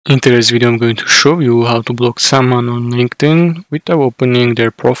In today's video, I'm going to show you how to block someone on LinkedIn without opening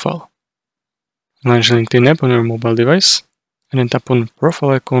their profile. Launch the LinkedIn app on your mobile device and then tap on Profile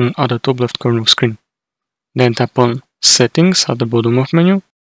icon at the top left corner of screen. Then tap on Settings at the bottom of menu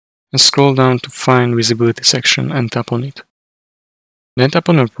and scroll down to find Visibility section and tap on it. Then tap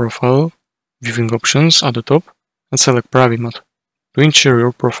on your profile, Viewing options at the top and select Private mode to ensure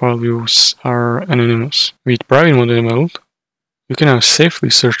your profile views are anonymous. With Private mode enabled, you can now safely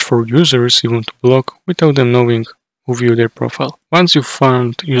search for users you want to block without them knowing who viewed their profile. Once you've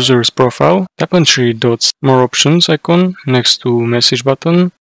found user's profile, tap on 3 dots More Options icon next to Message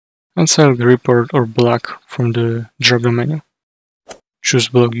button and select Report or Block from the drop-down menu. Choose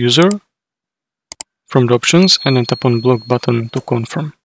Block User from the options and then tap on Block button to confirm.